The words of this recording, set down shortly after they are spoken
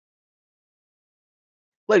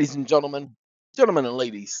Ladies and gentlemen, gentlemen and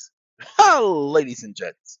ladies, ladies and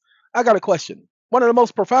gents, I got a question. One of the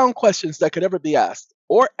most profound questions that could ever be asked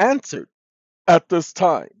or answered at this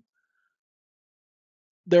time.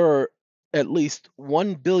 There are at least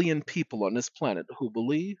 1 billion people on this planet who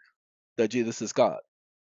believe that Jesus is God.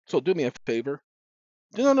 So do me a favor.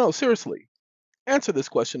 No, seriously. Answer this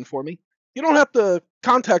question for me. You don't have to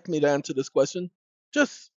contact me to answer this question.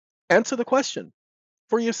 Just answer the question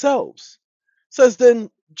for yourselves. Says then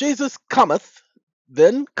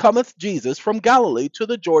then cometh Jesus from Galilee to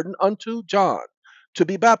the Jordan unto John to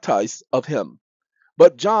be baptized of him.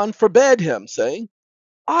 But John forbade him, saying,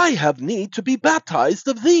 I have need to be baptized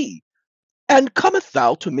of thee, and comest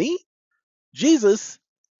thou to me? Jesus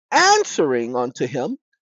answering unto him,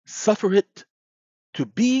 Suffer it to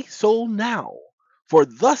be so now, for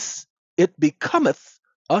thus it becometh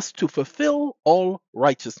us to fulfill all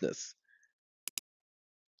righteousness.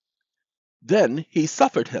 Then he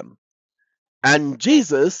suffered him. And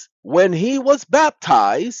Jesus, when he was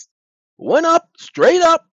baptized, went up,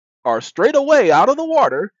 or straight away out of the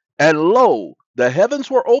water, and lo, the heavens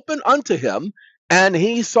were opened unto him, and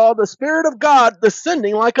he saw the Spirit of God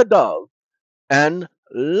descending like a dove, and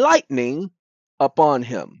lightning upon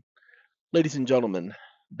him. Ladies and gentlemen,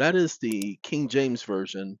 that is the King James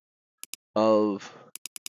Version of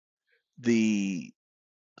the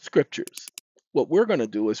scriptures. What we're going to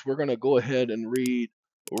do is we're going to go ahead and read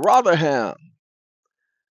Rotherham.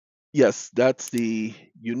 Yes, that's the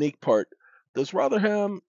unique part. Does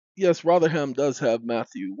Rotherham? Yes, Rotherham does have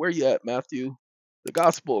Matthew. Where you at, Matthew? The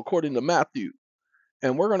Gospel according to Matthew.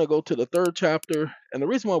 And we're going to go to the 3rd chapter. And the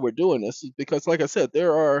reason why we're doing this is because, like I said,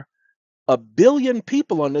 there are 1 billion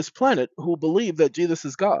people on this planet who believe that Jesus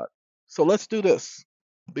is God. So let's do this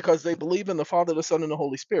because they believe in the Father, the Son, and the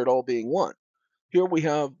Holy Spirit all being one. Here we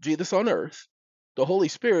have Jesus on earth, the Holy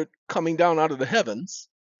Spirit coming down out of the heavens,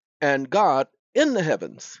 and God in the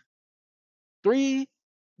heavens. 3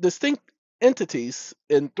 distinct entities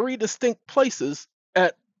in 3 distinct places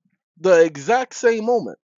at the exact same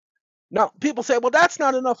moment. Now, people say, well, that's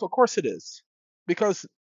not enough. Of course it is. Because,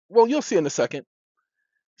 well, you'll see in a second. It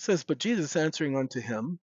says, but Jesus answering unto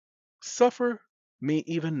him, Suffer me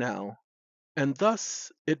even now, and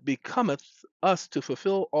thus it becometh us to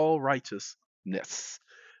fulfill all righteousness.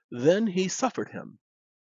 Then he suffered him.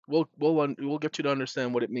 We'll get you to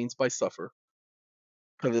understand what it means by suffer.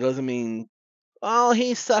 Because it doesn't mean, oh,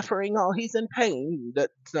 he's suffering, oh, he's in pain.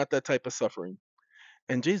 That's not that type of suffering.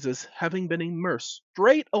 And Jesus, having been immersed,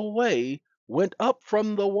 straight away went up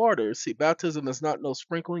from the water. See, baptism is not no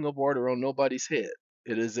sprinkling of water on nobody's head.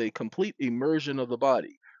 It is a complete immersion of the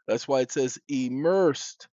body. That's why it says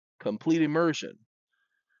immersed, complete immersion.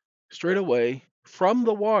 Straight away from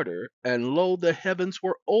the water, and lo, the heavens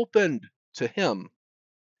were opened to him.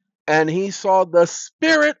 And he saw the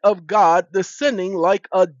Spirit of God descending like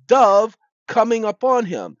a dove coming upon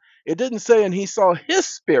him. It didn't say, and he saw his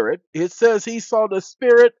spirit. It says he saw the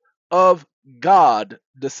Spirit of God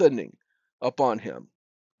descending upon him.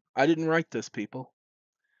 I didn't write this, people.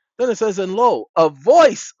 Then it says, and lo, a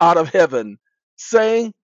voice out of heaven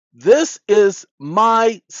saying, This is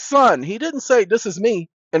my son. He didn't say, This is me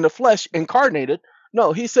in the flesh incarnated.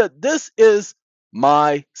 No, he said, This is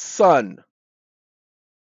my son,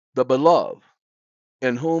 the beloved,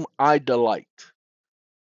 in whom I delight.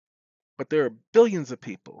 But there are billions of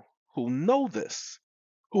people who know this,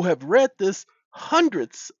 who have read this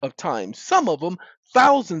hundreds of times, some of them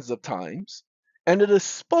thousands of times, and it is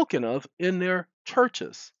spoken of in their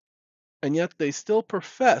churches. And yet they still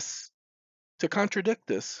profess to contradict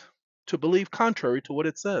this, to believe contrary to what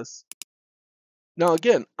it says. Now,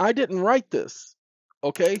 again, I didn't write this,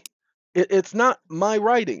 okay? It's not my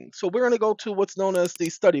writing. So we're going to go to what's known as the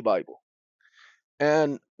study Bible.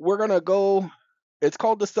 And we're going to go, it's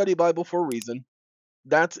called the study Bible for a reason.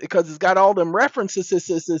 That's because it's got all them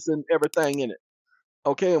references and everything in it.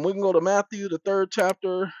 Okay, and we can go to Matthew, the 3rd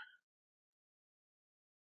chapter.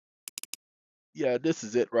 Yeah, this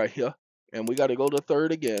is it right here. And we got to go to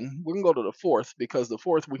 3rd again. We can go to the 4th because the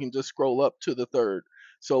 4th we can just scroll up to the 3rd.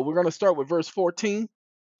 So we're going to start with verse 14.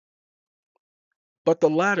 But the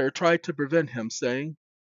latter tried to prevent him, saying,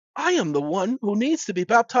 I am the one who needs to be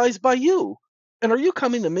baptized by you. And are you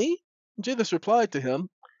coming to me? Jesus replied to him,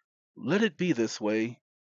 Let it be this way,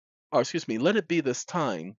 let it be this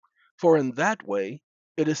time, for in that way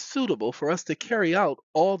it is suitable for us to carry out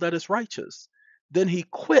all that is righteous. Then he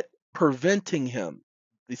quit preventing him.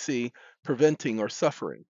 You see, preventing or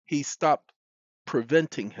suffering. He stopped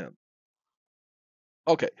preventing him.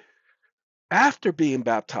 Okay, after being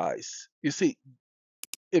baptized, you see,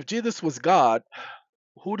 if Jesus was God,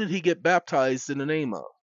 who did he get baptized in the name of?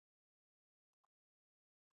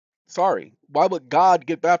 Sorry. Why would God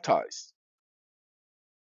get baptized?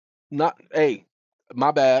 Not, hey,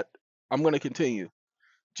 my bad. I'm going to continue.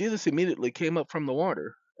 Jesus immediately came up from the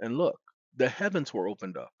water, and look, the heavens were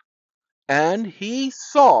opened up. And he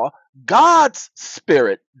saw God's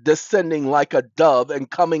spirit descending like a dove and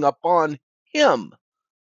coming upon him.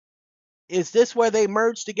 Is this where they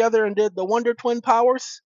merged together and did the Wonder Twin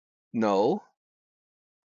powers? No.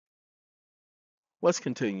 Let's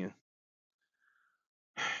continue.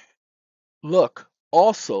 Look,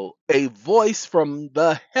 also a voice from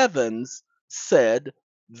the heavens said,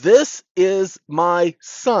 "This is my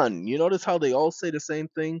son." You notice how they all say the same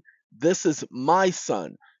thing? This is my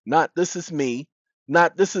son. Not this is me.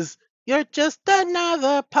 Not this is, you're just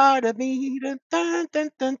another part of me. Dun, dun, dun,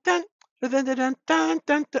 dun, dun. Dun, dun, dun, dun, dun,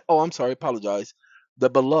 dun, dun. Oh, I'm sorry, apologize. The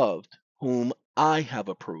beloved whom I have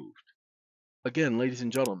approved. Again, ladies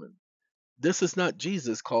and gentlemen, this is not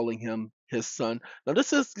Jesus calling him his son. Now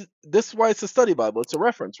this is why it's a study Bible. It's a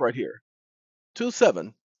reference right here.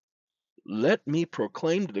 2:7. Let me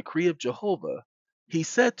proclaim the decree of Jehovah. He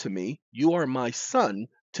said to me, "You are my son.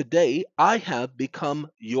 Today I have become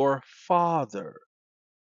your father."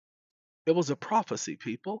 It was a prophecy,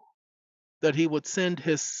 people, that he would send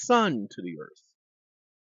his son to the earth,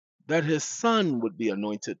 that his son would be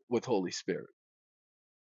anointed with Holy Spirit.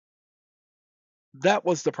 That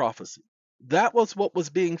was the prophecy. That was what was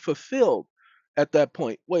being fulfilled at that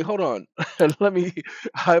point. Wait, hold on. Let me,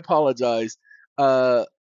 I apologize. Uh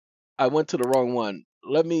I went to the wrong one.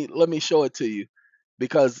 Let me show it to you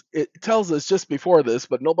because it tells us just before this,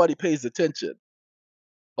 but nobody pays attention.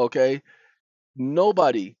 Okay?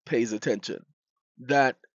 Nobody pays attention.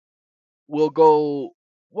 That will go,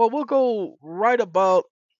 well, we'll go right about,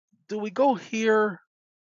 do we go here?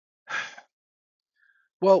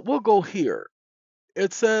 Well, we'll go here.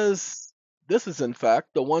 It says, this is in fact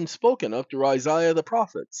the one spoken of through Isaiah the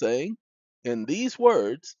prophet, saying, "In these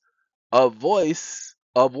words, a voice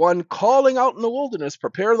of one calling out in the wilderness,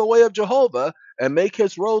 prepare the way of Jehovah and make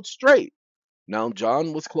his road straight." Now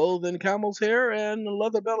John was clothed in camel's hair and a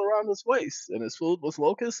leather belt around his waist, and his food was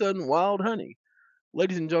locusts and wild honey.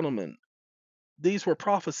 Ladies and gentlemen, these were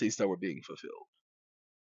prophecies that were being fulfilled.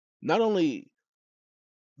 Not only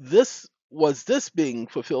this being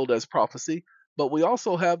fulfilled as prophecy, but we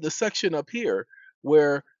also have the section up here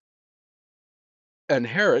where, and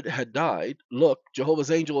Herod had died. Look, Jehovah's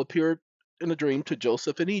angel appeared in a dream to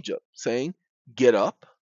Joseph in Egypt, saying, "Get up,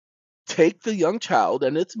 take the young child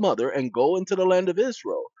and its mother, and go into the land of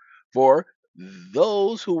Israel, for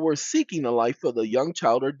those who were seeking the life of the young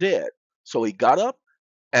child are dead." So he got up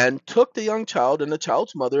and took the young child and the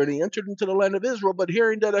child's mother, and he entered into the land of Israel. But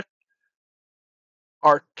hearing that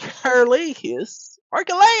Archelaus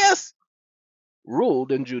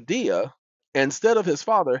ruled in Judea instead of his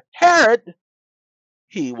father Herod,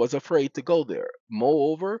 he was afraid to go there.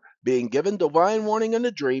 Moreover, being given divine warning in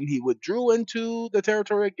a dream, he withdrew into the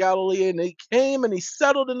territory of Galilee, and he came and he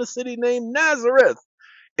settled in a city named Nazareth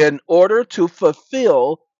in order to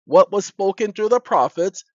fulfill what was spoken through the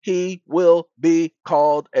prophets. He will be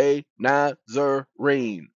called a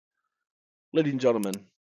Nazarene. Ladies and gentlemen,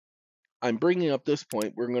 I'm bringing up this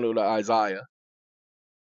point. We're going to go to Isaiah.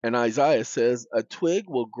 And Isaiah says, "A twig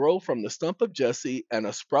will grow from the stump of Jesse, and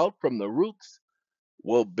a sprout from the roots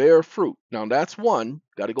will bear fruit." Now that's one.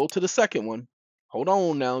 Got to go to the second one. Hold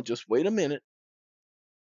on now. Just wait a minute.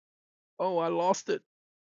 Oh, I lost it.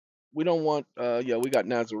 We don't want, yeah, we got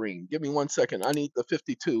Nazarene. Give me 1 second. I need the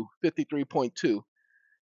 52, 53.2.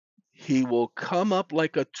 He will come up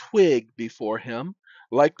like a twig before him,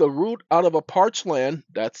 like the root out of a parched land.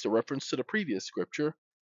 That's the reference to the previous scripture.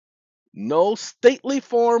 No stately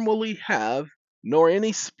form will he have, nor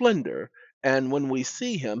any splendor. And when we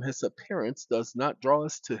see him, his appearance does not draw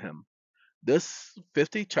us to him. This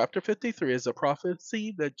chapter 53 is a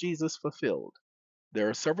prophecy that Jesus fulfilled. There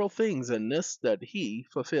are several things in this that he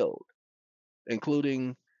fulfilled,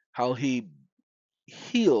 including how he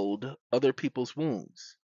healed other people's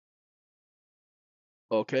wounds,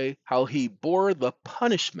 okay? How he bore the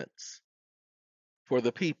punishments for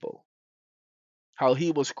the people, how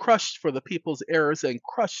he was crushed for the people's errors and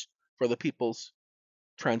crushed for the people's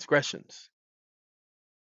transgressions.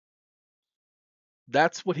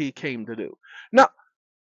 That's what he came to do. Now,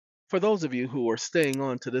 for those of you who are staying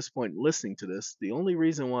on to this point, listening to this, the only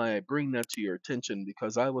reason why I bring that to your attention,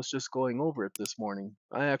 because I was just going over it this morning.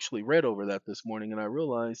 I actually read over that this morning, and I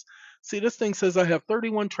realized, see, this thing says I have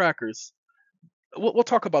 31 trackers. We'll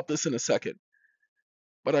talk about this in a second.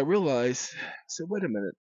 But I realized, I said, wait a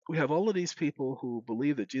minute. We have all of these people who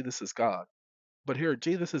believe that Jesus is God, but here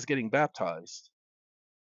Jesus is getting baptized.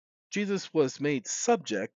 Jesus was made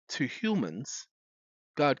subject to humans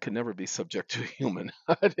God can never be subject to a human.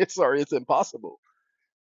 It's impossible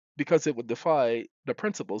because it would defy the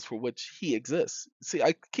principles for which he exists. See,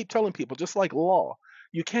 I keep telling people, just like law,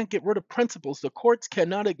 you can't get rid of principles. The courts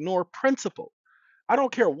cannot ignore principle. I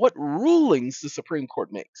don't care what rulings the Supreme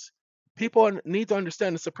Court makes. People need to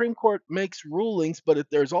understand the Supreme Court makes rulings, but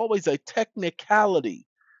there's always a technicality.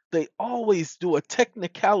 They always do a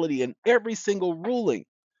technicality in every single ruling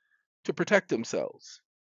to protect themselves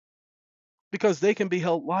because they can be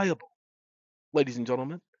held liable, ladies and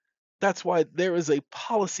gentlemen. That's why there is a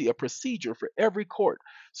policy, a procedure for every court.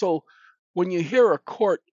 So when you hear a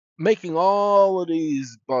court making all of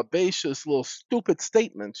these barbacious little stupid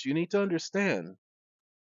statements, you need to understand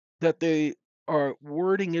that they are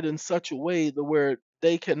wording it in such a way that where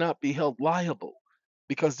they cannot be held liable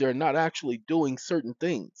because they're not actually doing certain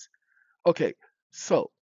things. Okay,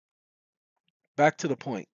 so back to the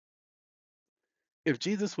point. If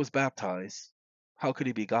Jesus was baptized, how could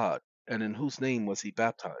he be God? And in whose name was he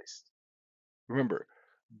baptized? Remember,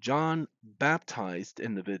 John baptized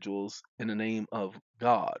individuals in the name of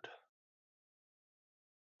God.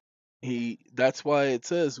 That's why it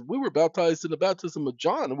says we were baptized in the baptism of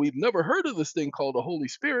John, and we've never heard of this thing called the Holy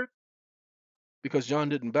Spirit because John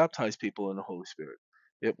didn't baptize people in the Holy Spirit.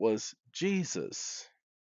 It was Jesus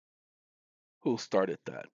who started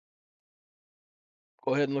that.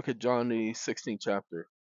 Go ahead and look at John the 16th chapter.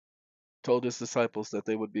 Told his disciples that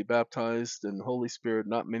they would be baptized in the Holy Spirit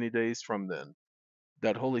not many days from then.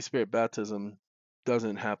 That Holy Spirit baptism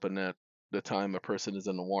doesn't happen at the time a person is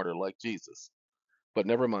in the water like Jesus. But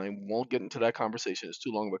never mind, won't get into that conversation. It's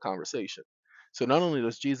too long of a conversation. So not only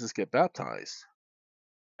does Jesus get baptized,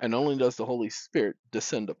 and not only does the Holy Spirit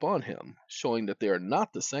descend upon him, showing that they are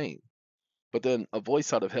not the same, but then a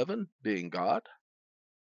voice out of heaven, being God.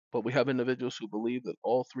 But we have individuals who believe that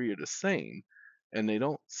all three are the same, and they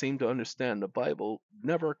don't seem to understand the Bible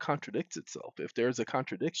never contradicts itself. If there's a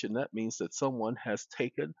contradiction, that means that someone has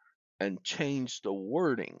taken and changed the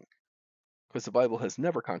wording, because the Bible has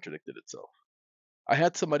never contradicted itself. I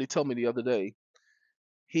had somebody tell me the other day,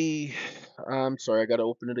 I'm sorry, I got to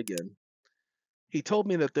open it again. He told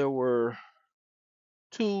me that there were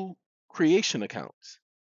two creation accounts.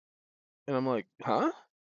 And I'm like, huh?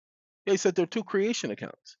 Yeah, he said there are two creation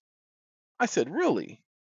accounts. I said, really?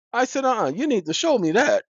 I said, you need to show me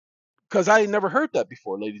that because I never heard that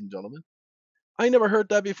before, ladies and gentlemen. I never heard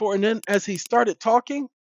that before. And then as he started talking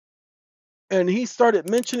and he started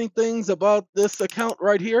mentioning things about this account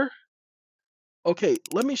right here, okay,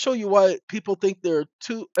 let me show you why people think there are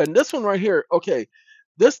two. And this one right here, okay,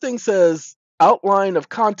 this thing says outline of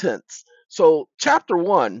contents. So, chapter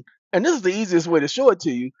one, and this is the easiest way to show it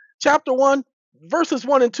to you. Chapter one, verses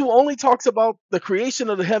 1 and 2 only talks about the creation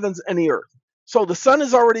of the heavens and the earth. So, the sun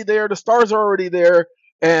is already there, the stars are already there,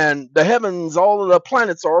 and the heavens, all of the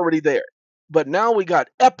planets are already there. But now we got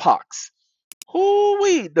epochs.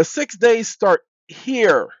 Hoo-wee, the 6 days start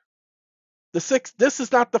here. This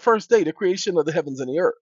is not the first day, the creation of the heavens and the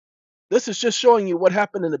earth. This is just showing you what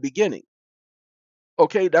happened in the beginning.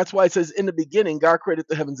 Okay, that's why it says in the beginning, God created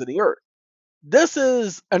the heavens and the earth. This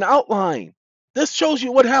is an outline. This shows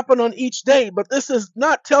you what happened on each day, but this is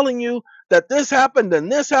not telling you that this happened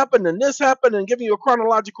and this happened and this happened and giving you a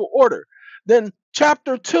chronological order. Then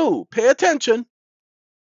chapter 2, pay attention.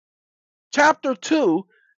 Chapter 2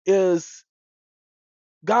 is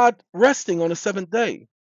God resting on the seventh day,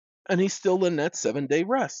 and he's still in that 7-day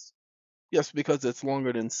rest. Yes, because it's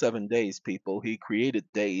longer than 7 days, people. He created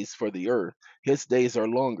days for the earth. His days are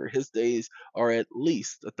longer. His days are at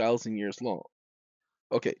least 1,000 years long.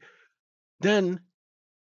 Okay, then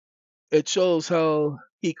it shows how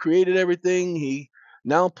he created everything. He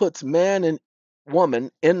now puts man and woman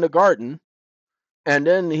in the garden, and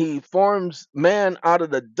then he forms man out of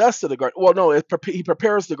the dust of the garden. Well, no, he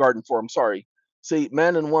prepares the garden for him. Sorry. See,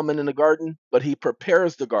 man and woman in the garden, but he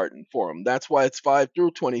prepares the garden for him. That's why it's 5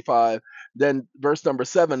 through 25. Then verse number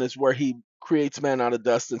 7 is where he creates man out of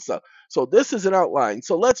dust and stuff. So this is an outline.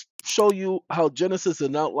 So let's show you how Genesis is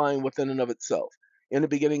an outline within and of itself. In the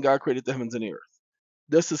beginning, God created the heavens and the earth.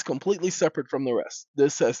 This is completely separate from the rest.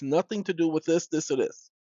 This has nothing to do with this, or this.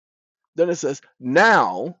 Then it says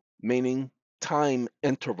now, meaning time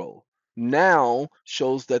interval. Now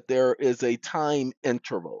shows that there is a time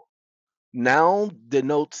interval. Now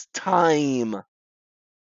denotes time.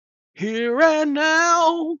 Here and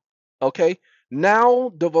now. Okay.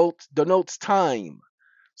 Now denotes time.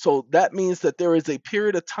 So that means that there is a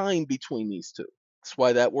period of time between these two. That's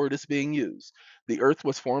why that word is being used. The earth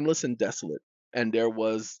was formless and desolate, and there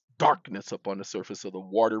was darkness upon the surface of the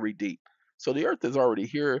watery deep. So the earth is already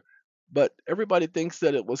here, but everybody thinks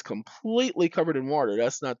that it was completely covered in water.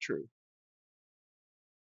 That's not true.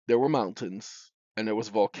 there were mountains and there was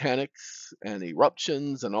volcanics and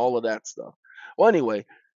eruptions and all of that stuff. Well, anyway,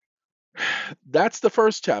 that's the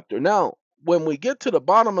first chapter. Now, when we get to the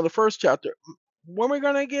bottom of the first chapter, when we're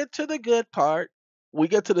going to get to the good part, we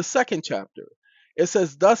get to the second chapter. It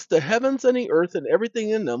says, thus the heavens and the earth and everything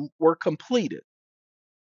in them were completed.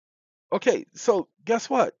 Okay, so guess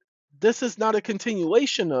what? This is not a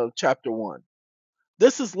continuation of chapter one.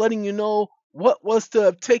 This is letting you know what was to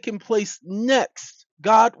have taken place next.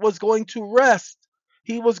 God was going to rest.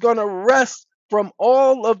 He was going to rest from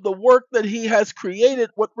all of the work that he has created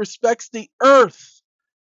with respects the earth,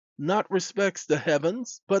 not respects the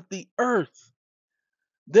heavens, but the earth.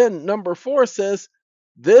 Then number 4 says,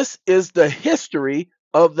 this is the history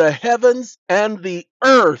of the heavens and the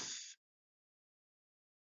earth.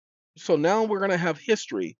 So now we're going to have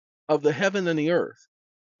history of the heaven and the earth.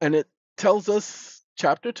 And it tells us,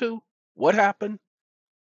 chapter 2, what happened,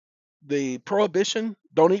 the prohibition,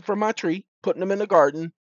 don't eat from my tree, putting them in the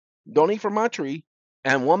garden, don't eat from my tree,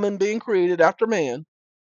 and woman being created after man.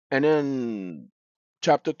 And then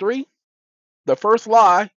chapter 3, the first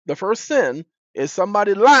lie, the first sin is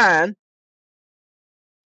somebody lying,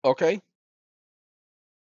 okay?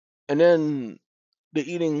 And then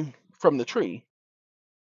the eating from the tree,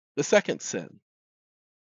 the second sin.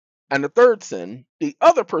 And the third sin, the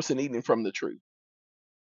other person eating from the tree.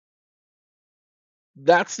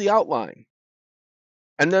 That's the outline.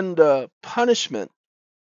 And then the punishment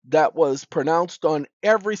that was pronounced on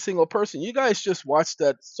every single person. You guys just watched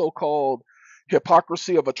that so-called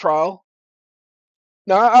hypocrisy of a trial.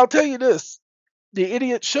 Now, I'll tell you this. The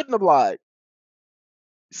idiot shouldn't have lied.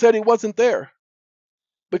 He said he wasn't there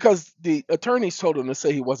because the attorneys told him to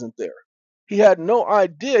say he wasn't there. He had no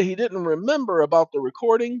idea. He didn't remember about the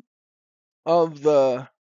recording of the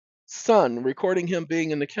son recording him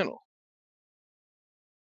being in the kennel.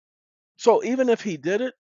 So even if he did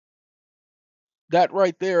it, that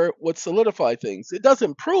right there would solidify things. It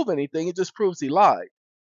doesn't prove anything. It just proves he lied.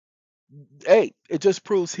 Hey, it just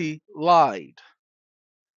proves he lied.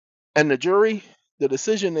 And the jury, the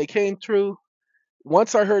decision they came through,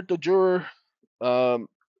 once I heard the juror um,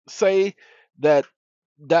 say that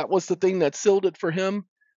that was the thing that sealed it for him,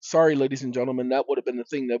 sorry, ladies and gentlemen, that would have been the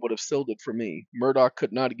thing that would have sealed it for me. Murdoch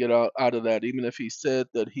could not get out of that, even if he said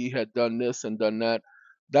that he had done this and done that.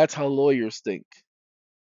 That's how lawyers think.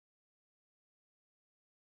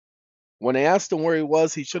 When they asked him where he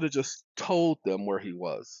was, he should have just told them where he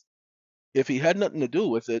was. If he had nothing to do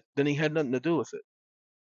with it, then he had nothing to do with it.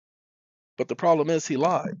 But the problem is he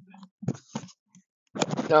lied.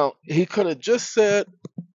 Now, he could have just said,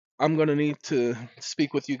 I'm going to need to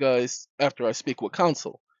speak with you guys after I speak with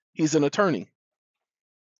counsel. He's an attorney.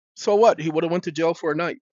 So what? He would have went to jail for a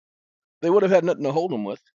night. They would have had nothing to hold him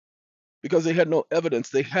with because they had no evidence.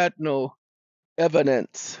 They had no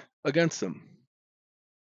evidence against him.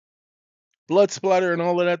 Blood splatter and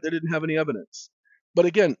all of that, they didn't have any evidence. But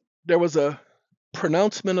again, there was a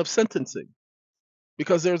pronouncement of sentencing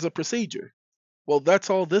because there's a procedure. Well, that's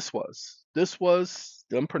all this was. This was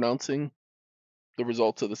them pronouncing the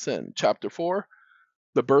results of the sin. Chapter 4,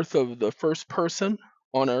 the birth of the first person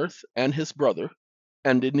on earth and his brother,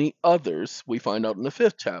 and any others we find out in the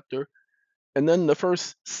 5th chapter, and then the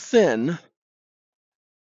first sin,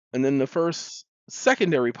 and then the first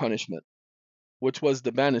secondary punishment, which was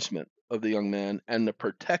the banishment of the young man and the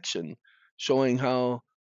protection, showing how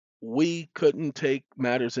we couldn't take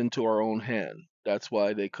matters into our own hand. That's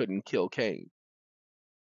why they couldn't kill Cain.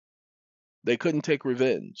 They couldn't take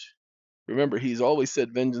revenge. Remember, he's always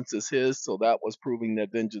said vengeance is his, so that was proving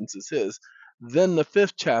that vengeance is his. Then the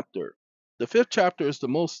 5th chapter. The 5th chapter is the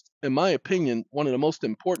most, in my opinion, one of the most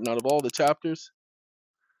important out of all the chapters,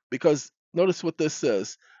 because notice what this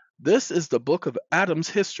says. This is the book of Adam's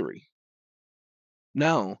history.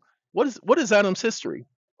 Now, what is Adam's history?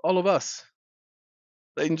 All of us.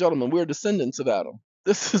 Ladies and gentlemen, we're descendants of Adam.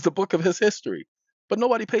 This is the book of his history. But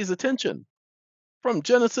nobody pays attention. From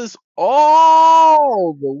Genesis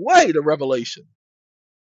all the way to Revelation.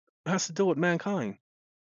 It has to do with mankind.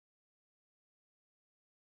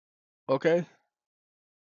 Okay?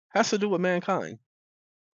 Has to do with mankind.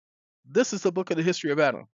 This is the book of the history of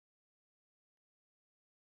Adam.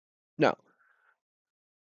 Now,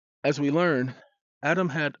 as we learn, Adam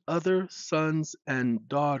had other sons and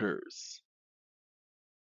daughters.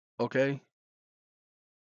 Okay?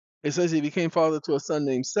 It says he became father to a son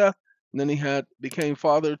named Seth, and then he became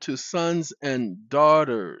father to sons and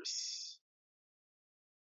daughters.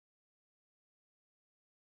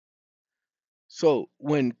 So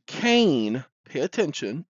when Cain, pay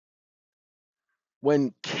attention,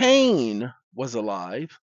 when Cain was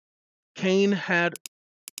alive, Cain had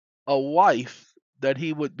a wife that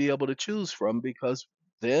he would be able to choose from, because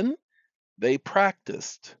then they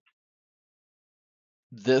practiced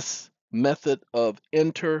this method of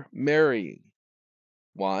intermarrying.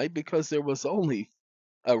 Why? Because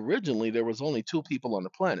originally there was only two people on the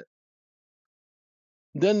planet.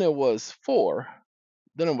 Then there was four.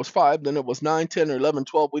 Then it was five. Then it was 9, 10, or 11,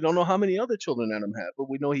 12. We don't know how many other children Adam had, but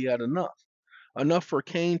we know he had enough. Enough for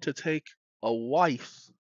Cain to take a wife.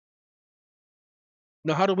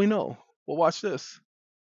 Now, how do we know? Well, watch this.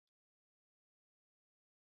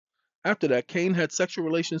 After that, Cain had sexual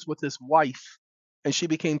relations with his wife, and she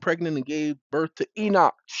became pregnant and gave birth to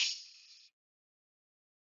Enoch.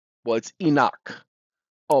 Well, it's Enoch.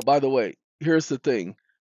 Oh, by the way, here's the thing.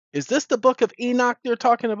 Is this the book of Enoch they're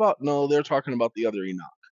talking about? No, they're talking about the other Enoch.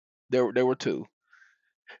 There were two.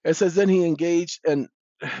 It says then he engaged,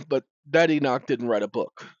 but that Enoch didn't write a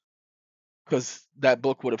book, because that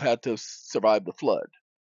book would have had to survive the flood.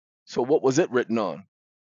 So what was it written on?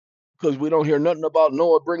 Because we don't hear nothing about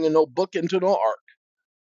Noah bringing no book into no ark,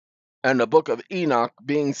 and the book of Enoch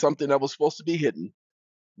being something that was supposed to be hidden.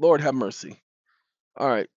 Lord have mercy. All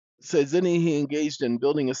right. It says then he engaged in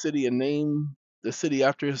building a city and named the city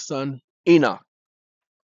after his son Enoch.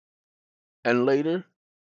 And later,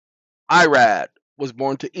 Irad was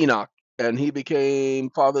born to Enoch, and he became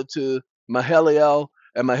father to Mahalalel,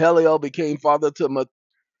 and Mahalalel became father to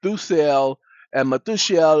Methuselah, and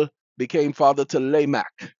Methuselah became father to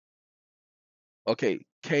Lamech. Okay,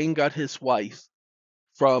 Cain got his wife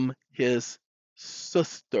from his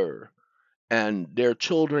sister, and their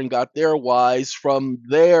children got their wives from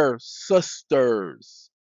their sisters.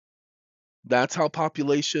 That's how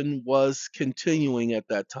population was continuing at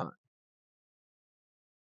that time.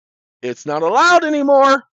 It's not allowed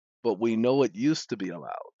anymore, but we know it used to be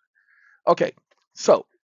allowed. Okay, so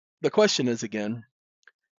the question is again,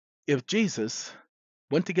 if Jesus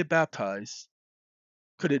went to get baptized,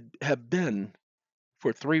 could it have been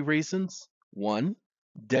for three reasons? One,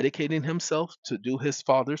 dedicating himself to do his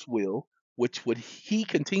Father's will, which would he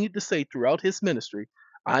continued to say throughout his ministry,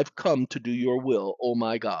 I've come to do your will, oh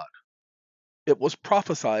my God. It was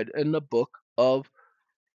prophesied in the book of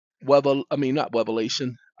not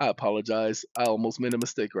Revelation. I apologize. I almost made a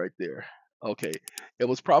mistake right there. Okay. It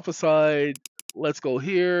was prophesied. Let's go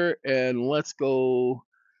here and let's go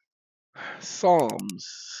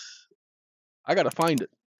Psalms. I got to find it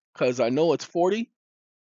because I know it's 40.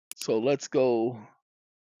 So let's go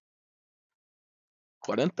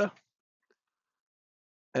 40.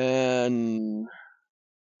 And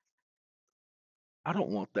I don't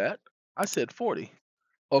want that. I said 40.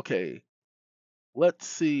 Okay. Let's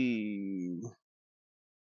see.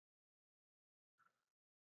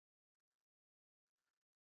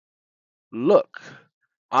 Look,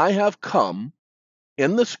 I have come.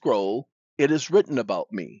 In the scroll, it is written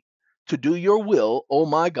about me. To do your will, O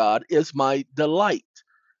my God, is my delight,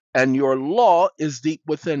 and your law is deep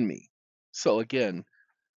within me. So again,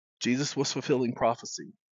 Jesus was fulfilling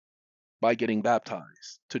prophecy by getting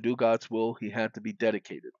baptized. To do God's will, he had to be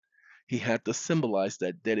dedicated. He had to symbolize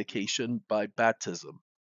that dedication by baptism,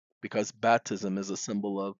 because baptism is a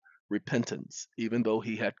symbol of repentance. Even though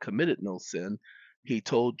he had committed no sin, he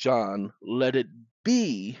told John, let it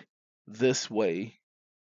be this way,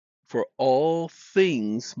 for all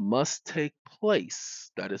things must take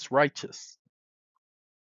place that is righteous.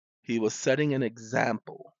 He was setting an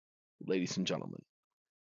example, ladies and gentlemen.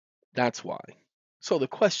 That's why. So the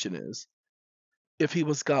question is, if he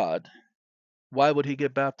was God, why would he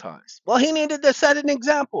get baptized? Well, he needed to set an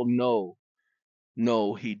example.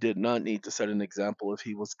 No, he did not need to set an example if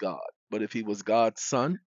he was God. But if he was God's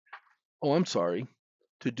son, oh, I'm sorry,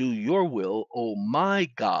 to do your will, oh my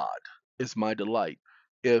God, is my delight.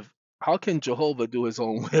 How can Jehovah do his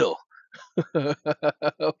own will?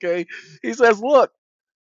 Okay. He says, look,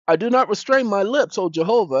 I do not restrain my lips, O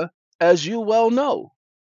Jehovah, as you well know.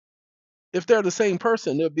 If they're the same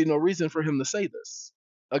person, there'd be no reason for him to say this.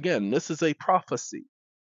 Again, this is a prophecy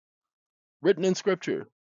written in scripture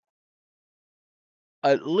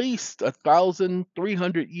at least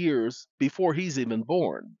 1,300 years before he's even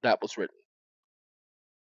born. That was written.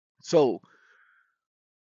 So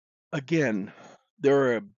again, there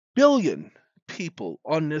are a billion people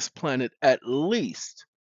on this planet at least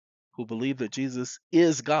who believe that Jesus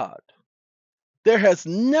is God. There has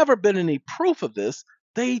never been any proof of this.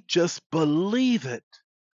 They just believe it.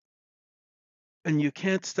 And you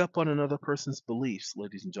can't step on another person's beliefs,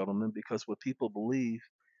 ladies and gentlemen, because what people believe,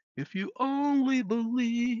 if you only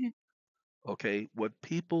believe, okay, what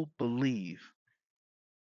people believe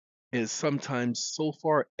is sometimes so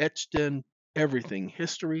far etched in everything,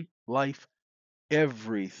 history, life,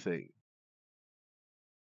 everything.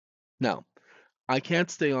 Now, I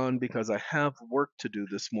can't stay on because I have work to do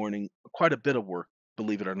this morning, quite a bit of work,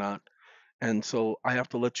 believe it or not. And so I have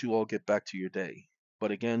to let you all get back to your day.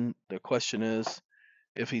 But again, the question is,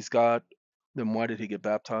 if he's God, then why did he get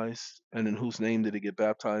baptized? And in whose name did he get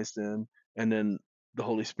baptized in? And then the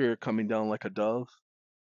Holy Spirit coming down like a dove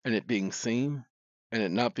and it being seen and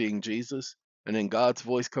it not being Jesus. And then God's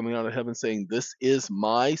voice coming out of heaven saying, "This is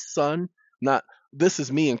my son," not "This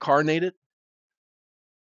is me incarnated."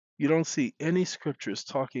 You don't see any scriptures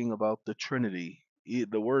talking about the Trinity.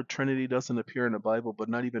 The word Trinity doesn't appear in the Bible, but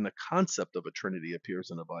not even the concept of a Trinity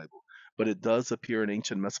appears in the Bible. But it does appear in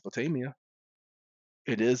ancient Mesopotamia.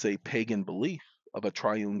 It is a pagan belief of a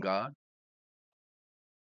triune God.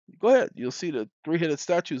 Go ahead, you'll see the three-headed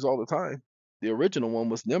statues all the time. The original one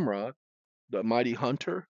was Nimrod, the mighty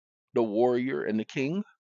hunter, the warrior, and the king.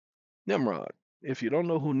 Nimrod. If you don't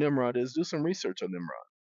know who Nimrod is, do some research on Nimrod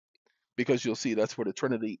because you'll see that's where the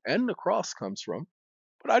Trinity and the cross comes from.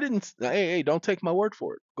 But I didn't. Hey, don't take my word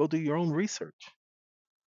for it. Go do your own research.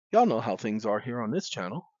 Y'all know how things are here on this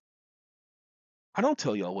channel. I don't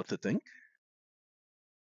tell y'all what to think.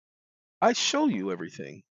 I show you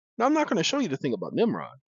everything. Now, I'm not going to show you the thing about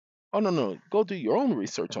Nimrod. Oh, no, no. Go do your own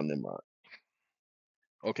research on Nimrod.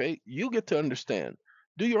 Okay? You get to understand.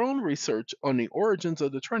 Do your own research on the origins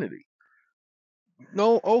of the Trinity.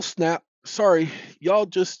 No, oh snap. Sorry.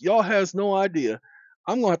 Y'all has no idea.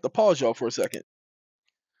 I'm going to have to pause y'all for a second.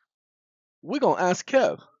 We're going to ask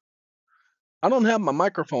Kev. I don't have my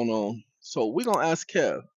microphone on, so we're going to ask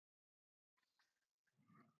Kev.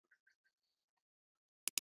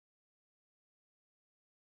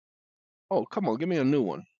 Oh, come on. Give me a new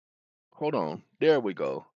one. Hold on. There we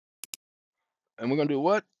go. And we're going to do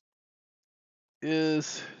what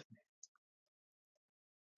is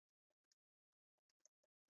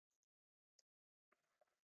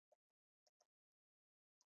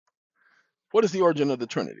the origin of the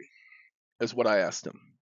Trinity? Is what I asked him.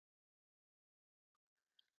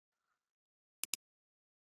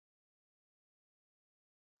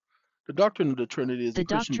 The doctrine of the Trinity is a The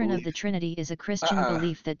Christian doctrine of belief. the Trinity is a Christian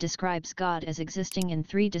belief that describes God as existing in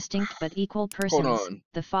three distinct but equal persons,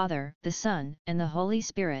 the Father, the Son, and the Holy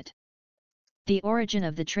Spirit. The origin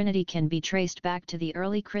of the Trinity can be traced back to the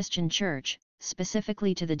early Christian Church,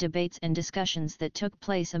 specifically to the debates and discussions that took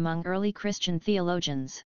place among early Christian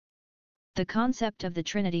theologians. The concept of the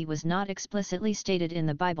Trinity was not explicitly stated in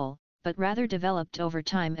the Bible, but rather developed over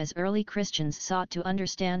time as early Christians sought to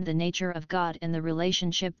understand the nature of God and the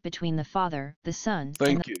relationship between the Father, the Son,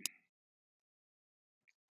 Thank you.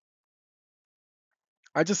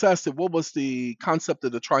 I just asked it, what was the concept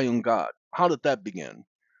of the triune God? How did that begin?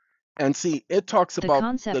 And see, it talks the about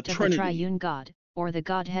concept the of the Trinity. triune God, or the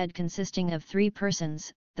Godhead consisting of three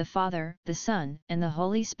persons, the Father, the Son, and the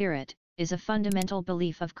Holy Spirit, is a fundamental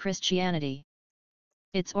belief of Christianity.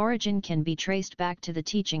 Its origin can be traced back to the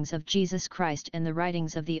teachings of Jesus Christ and the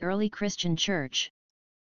writings of the early Christian Church.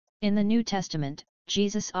 In the New Testament,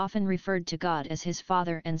 Jesus often referred to God as his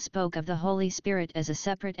Father and spoke of the Holy Spirit as a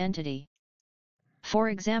separate entity. For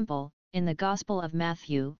example, in the Gospel of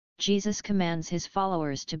Matthew, Jesus commands his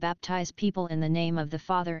followers to baptize people in the name of the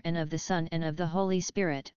Father and of the Son and of the Holy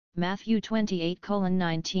Spirit, Matthew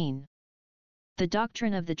 28:19. The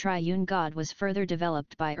doctrine of the triune God was further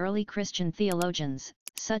developed by early Christian theologians,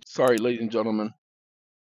 such. Sorry, ladies and gentlemen.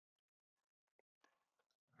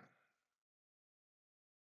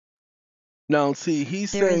 Now, see,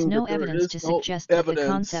 he's There is saying no that there evidence is to no suggest that the evidence.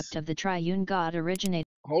 concept of the triune God originated.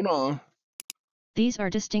 Hold on. These are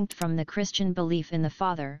distinct from the Christian belief in the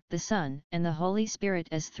Father, the Son, and the Holy Spirit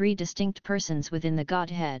as three distinct persons within the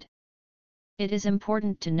Godhead. It is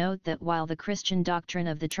important to note that while the Christian doctrine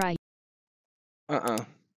of the triune.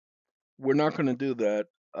 We're not going to do that.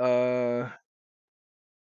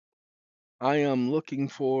 I am looking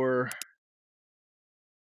for.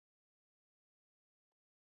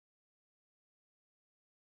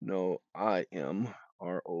 No, I am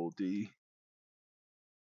ROD.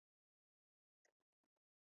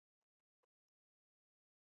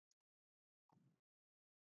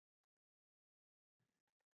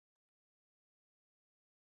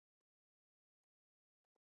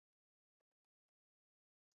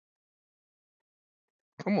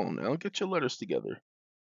 Come on now, get your letters together.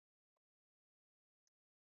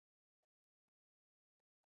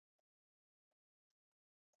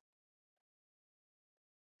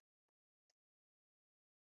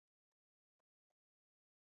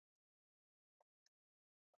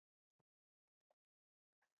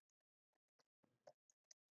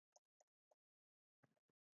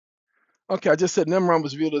 Okay, I just said Nimrod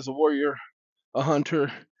was viewed as a warrior, a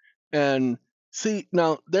hunter, and see,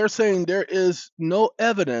 now they're saying there is no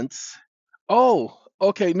evidence Oh,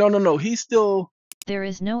 okay. No, no, no. He's still. There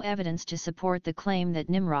is no evidence to support the claim that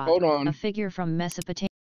Nimrod, Hold a on. figure from Mesopotamia,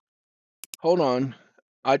 Hold on.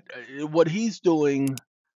 What he's doing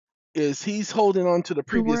is he's holding on to the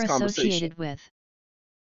who were previous conversation. associated with.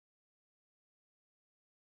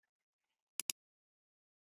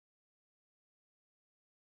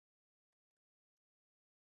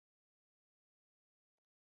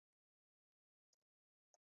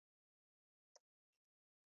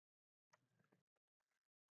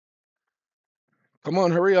 Come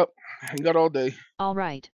on, hurry up. You got all day. All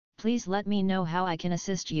right, please let me know how I can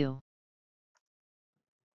assist you.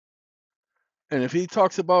 And if he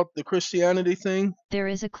talks about the Christianity thing, There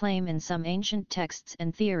is a claim in some ancient texts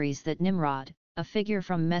and theories that Nimrod, a figure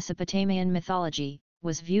from Mesopotamian mythology,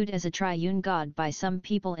 was viewed as a triune god by some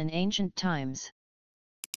people in ancient times.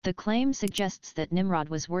 The claim suggests that Nimrod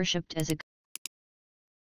was worshipped as a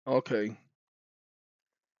okay.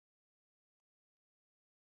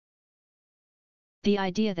 The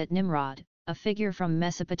idea that Nimrod, a figure from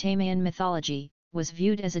Mesopotamian mythology, was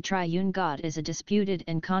viewed as a triune god is a disputed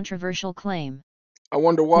and controversial claim. I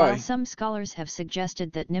wonder While why. some scholars have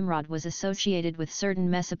suggested that Nimrod was associated with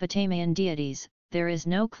certain Mesopotamian deities, there is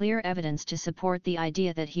no clear evidence to support the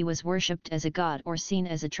idea that he was worshipped as a god or seen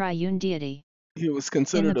as a triune deity. He was In the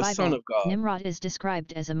considered a son Bible, of God. Nimrod is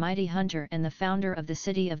described as a mighty hunter and the founder of the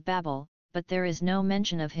city of Babel, but there is no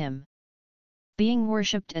mention of him being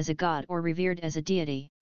worshipped as a god or revered as a deity.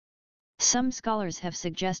 Some scholars have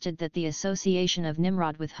suggested that the association of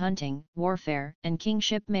Nimrod with hunting, warfare, and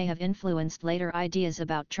kingship may have influenced later ideas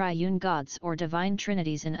about triune gods or divine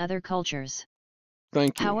trinities in other cultures.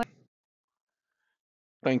 Thank you. However,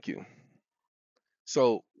 Thank you.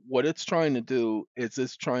 So what it's trying to do is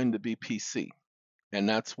it's trying to be PC. And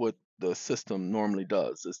that's what the system normally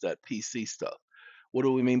does, is that PC stuff. What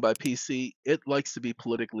do we mean by PC? It likes to be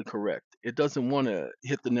politically correct. It doesn't want to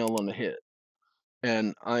hit the nail on the head.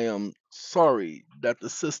 And I am sorry that the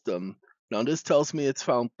system, now this tells me it's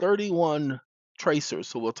found 31 tracers,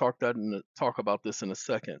 so we'll talk about this in a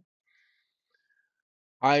second.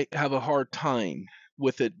 I have a hard time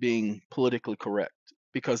with it being politically correct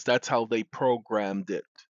because that's how they programmed it,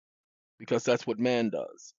 because that's what man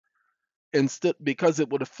does. Instead, because it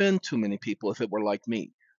would offend too many people if it were like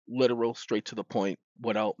me, literal, straight to the point,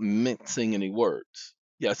 without mincing any words.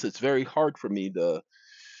 Yes, it's very hard for me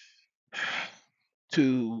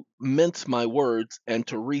to mince my words and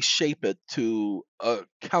to reshape it to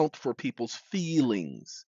account for people's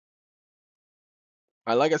feelings.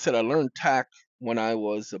 Like I said, I learned tact when I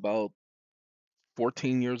was about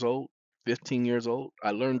 14 years old, 15 years old.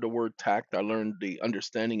 I learned the word tact. I learned the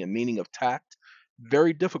understanding and meaning of tact.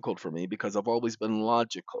 Very difficult for me because I've always been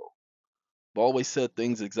logical. I've always said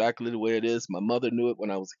things exactly the way it is. My mother knew it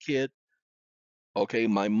when I was a kid. Okay,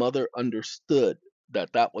 my mother understood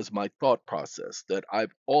that that was my thought process, that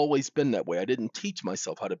I've always been that way. I didn't teach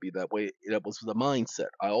myself how to be that way. That was the mindset.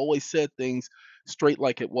 I always said things straight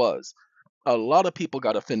like it was. A lot of people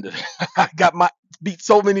got offended. I got my beat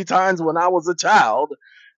so many times when I was a child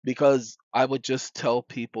because I would just tell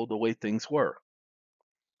people the way things were.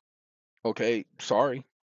 Okay, sorry.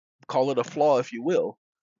 Call it a flaw if you will,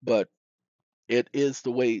 but it is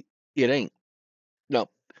the way it ain't. Now,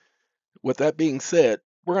 with that being said,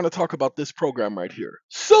 we're going to talk about this program right here.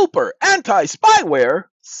 Super anti-spyware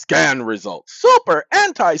scan results. Super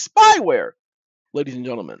anti-spyware. Ladies and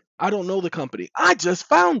gentlemen, I don't know the company. I just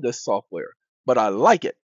found this software, but I like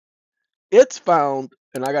it. It's found,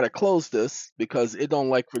 and I got to close this because it don't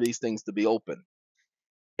like for these things to be open.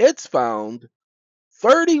 It's found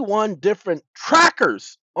 31 different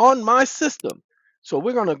trackers on my system. So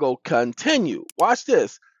we're going to go continue. Watch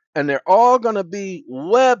this. And they're all going to be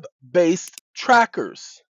web-based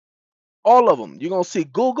trackers. All of them. You're going to see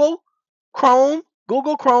Google, Chrome,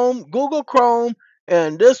 Google Chrome, Google Chrome,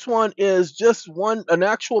 and this one is just an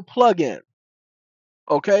actual plugin.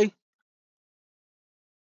 Okay?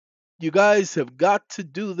 You guys have got to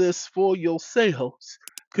do this for yourselves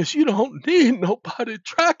because you don't need nobody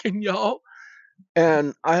tracking y'all.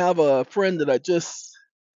 And I have a friend that I just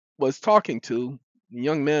was talking to. A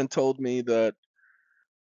young man told me that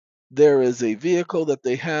there is a vehicle that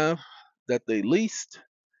they have that they leased,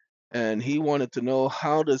 and he wanted to know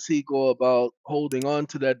how does he go about holding on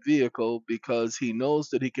to that vehicle because he knows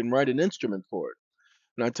that he can write an instrument for it.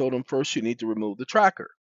 And I told him first you need to remove the tracker.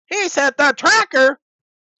 He said the tracker?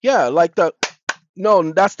 Yeah, like the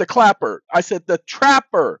no, that's the clapper. I said the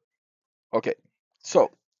trapper. Okay. So,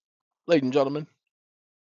 ladies and gentlemen,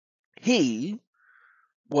 he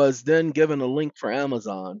was then given a link for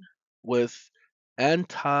Amazon with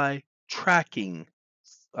anti-tracking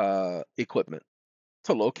equipment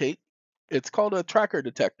to locate It's called a tracker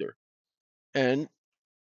detector. And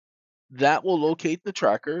that will locate the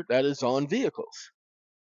tracker that is on vehicles.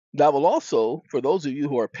 That will also, for those of you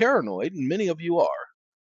who are paranoid, and many of you are,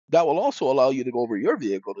 that will also allow you to go over your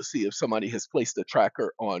vehicle to see if somebody has placed a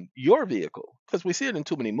tracker on your vehicle, because we see it in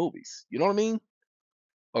too many movies. You know what I mean?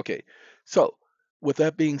 Okay. So, with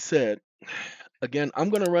that being said, again, I'm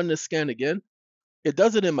going to run this scan again. It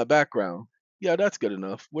does it in my background. Yeah, that's good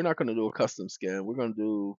enough. We're not going to do a custom scan.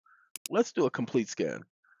 Let's do a complete scan.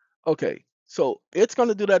 Okay, so it's going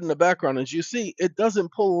to do that in the background. As you see, it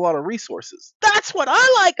doesn't pull a lot of resources. That's what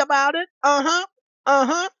I like about it. Uh-huh.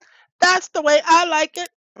 Uh-huh. That's the way I like it.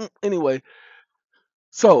 Anyway,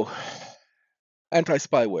 so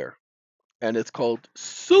anti-spyware, and it's called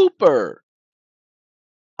super.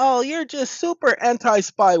 Oh, you're just super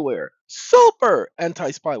anti-spyware. Super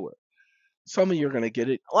anti-spyware. Some of you are going to get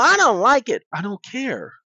it. Well, I don't like it. I don't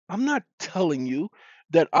care. I'm not telling you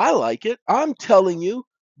that I like it. I'm telling you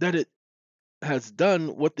that it has done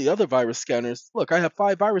what the other virus scanners. Look, I have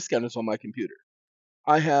 5 virus scanners on my computer.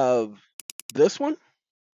 I have this one.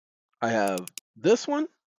 I have this one.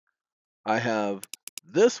 I have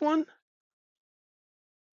this one.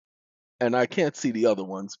 And I can't see the other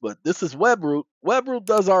ones, but this is WebRoot. WebRoot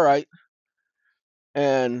does all right.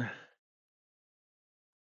 And,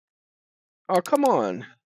 oh, come on.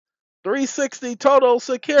 360 total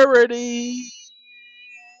security.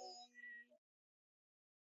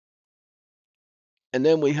 And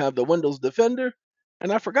then we have the Windows Defender.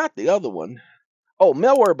 And I forgot the other one. Oh,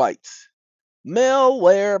 Malware Bytes.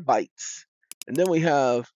 Malware Bytes. And then we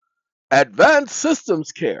have Advanced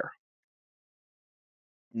Systems Care.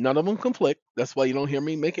 None of them conflict. That's why you don't hear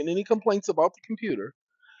me making any complaints about the computer.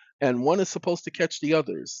 And one is supposed to catch the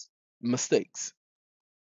other's mistakes.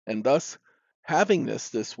 And thus, having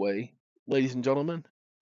this way, ladies and gentlemen,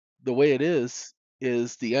 the way it is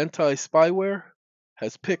the anti-spyware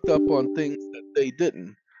has picked up on things that they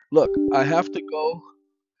didn't. Look, I have to go,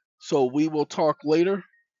 so we will talk later.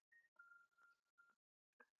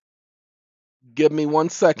 Give me 1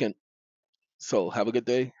 second. So have a good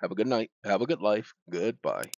day, have a good night, have a good life. Goodbye.